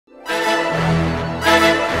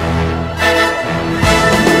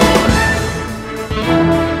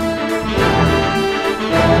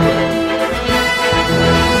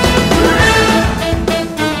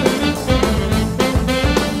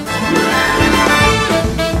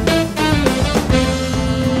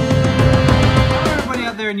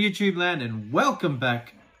YouTube land, and welcome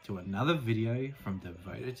back to another video from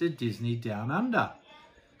Devoted to Disney Down Under.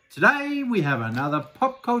 Today we have another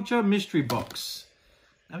Popcultcha mystery box.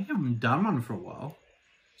 Now we haven't done one for a while,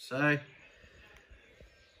 so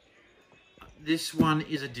this one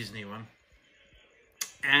is a Disney one,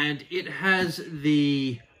 and it has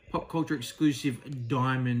the Popcultcha exclusive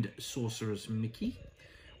Diamond Sorcerer's Mickey,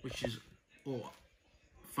 which is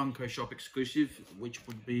Funko shop exclusive, which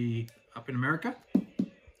would be up in America.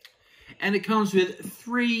 And it comes with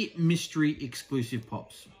 3 mystery exclusive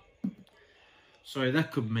pops. So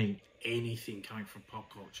that could mean anything coming from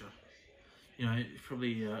Popcultcha. You know,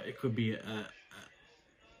 probably it could be a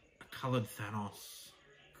coloured Thanos.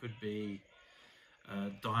 Could be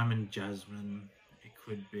Diamond Jasmine. It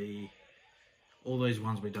could be all those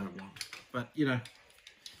ones we don't want. But, you know,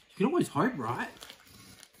 you can always hope, right?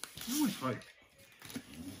 You can always hope.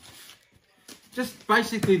 Just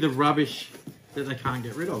basically the rubbish that they can't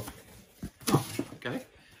get rid of. Oh, okay.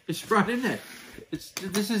 It's right in there.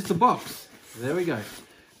 This is the box. There we go.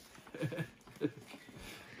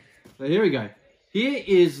 So here we go. Here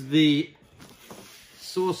is the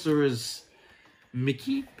Sorcerer's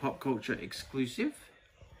Mickey, Popcultcha exclusive.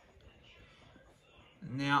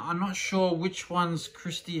 Now, I'm not sure which ones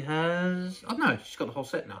Christy has. Oh no, she's got the whole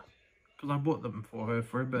set now, because I bought them for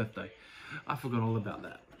her birthday. I forgot all about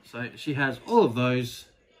that. So she has all of those.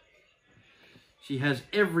 She has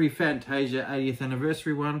every Fantasia 80th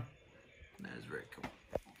anniversary one. That is very cool.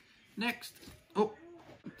 Next, oh,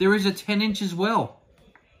 there is a 10-inch as well.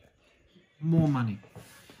 More money.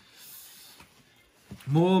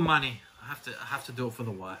 More money. I have to do it for the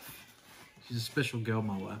wife. She's a special girl,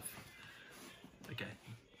 my wife. Okay.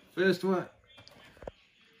 First one.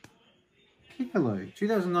 Hello,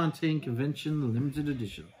 2019 Convention Limited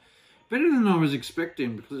Edition. Better than I was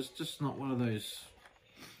expecting, because it's just not one of those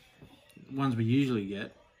ones we usually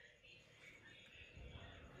get.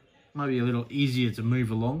 Might be a little easier to move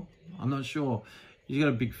along. I'm not sure. He's got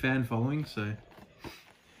a big fan following, so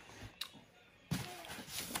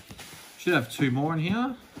should have 2 more in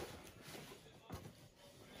here.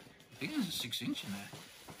 I think there's a 6-inch in there.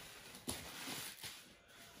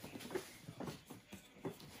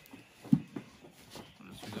 What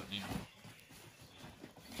else we got now?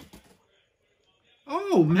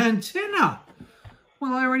 Oh, Mantenna!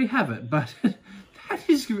 Well, I already have it, but that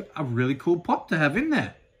is a really cool pop to have in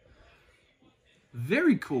there.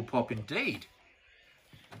 Very cool pop indeed.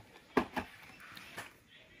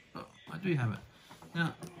 Oh, I do have it.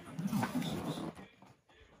 Now,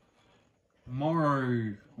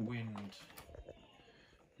 Morrowind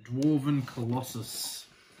Dwarven Colossus.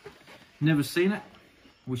 Never seen it.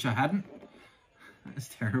 Wish I hadn't. That's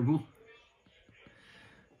terrible.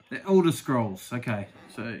 The Elder Scrolls. Okay,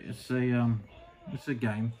 so it's a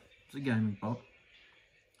game. It's a gaming pop.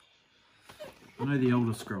 I know the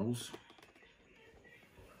Elder Scrolls,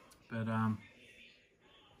 but I'll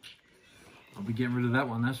be getting rid of that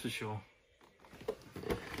one, that's for sure.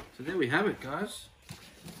 So there we have it, guys.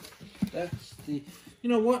 That's the, you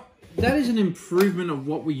know what? That is an improvement of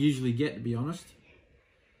what we usually get, to be honest.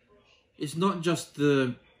 It's not just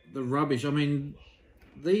the rubbish. I mean,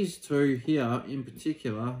 these 2 here in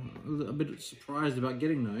particular, a bit surprised about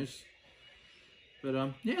getting those. But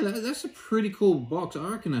yeah, that's a pretty cool box. I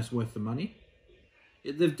reckon that's worth the money.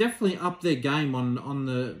 They've definitely upped their game on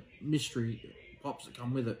the mystery pops that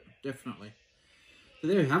come with it. Definitely. So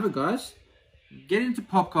there you have it, guys. Get into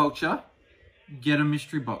Popcultcha. Get a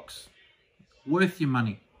mystery box. Worth your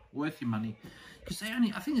money. Worth your money. Because they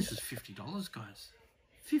only, I think this was $50, guys.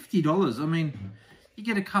 $50. I mean, you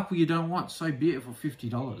get a couple you don't want, so be it for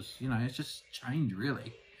 $50. You know, it's just change,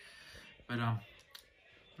 really. But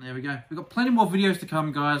there we go. We've got plenty more videos to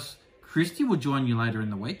come, guys. Christy will join you later in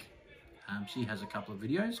the week. She has a couple of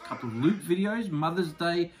videos, a couple of loot videos, Mother's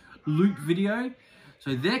Day loot video.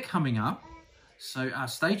 So they're coming up. So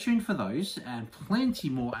stay tuned for those, and plenty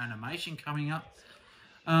more animation coming up.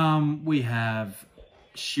 We have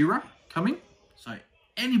She-Ra coming. So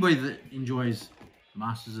anybody that enjoys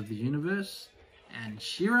Masters of the Universe and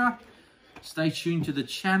She-Ra, stay tuned to the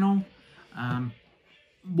channel.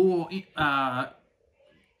 More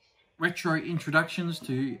retro introductions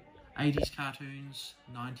to 80s cartoons,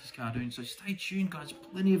 90s cartoons. So stay tuned, guys.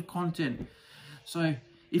 Plenty of content. So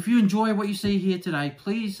if you enjoy what you see here today,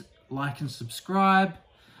 please like and subscribe.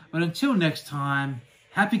 But until next time,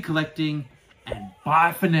 happy collecting and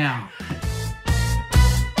bye for now.